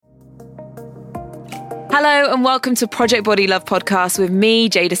Hello and welcome to Project Body Love podcast with me,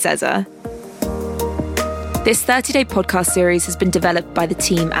 Jada Cesar. This 30-day podcast series has been developed by the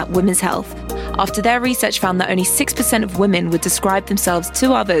team at Women's Health after their research found that only 6% of women would describe themselves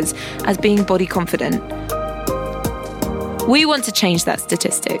to others as being body confident. We want to change that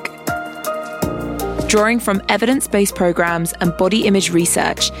statistic. Drawing from evidence-based programs and body image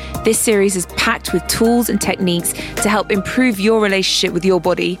research, this series is packed with tools and techniques to help improve your relationship with your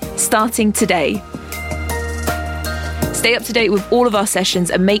body, starting today. Stay up to date with all of our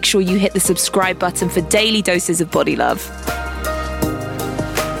sessions and make sure you hit the subscribe button for daily doses of body love.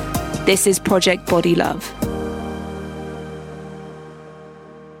 This is Project Body Love.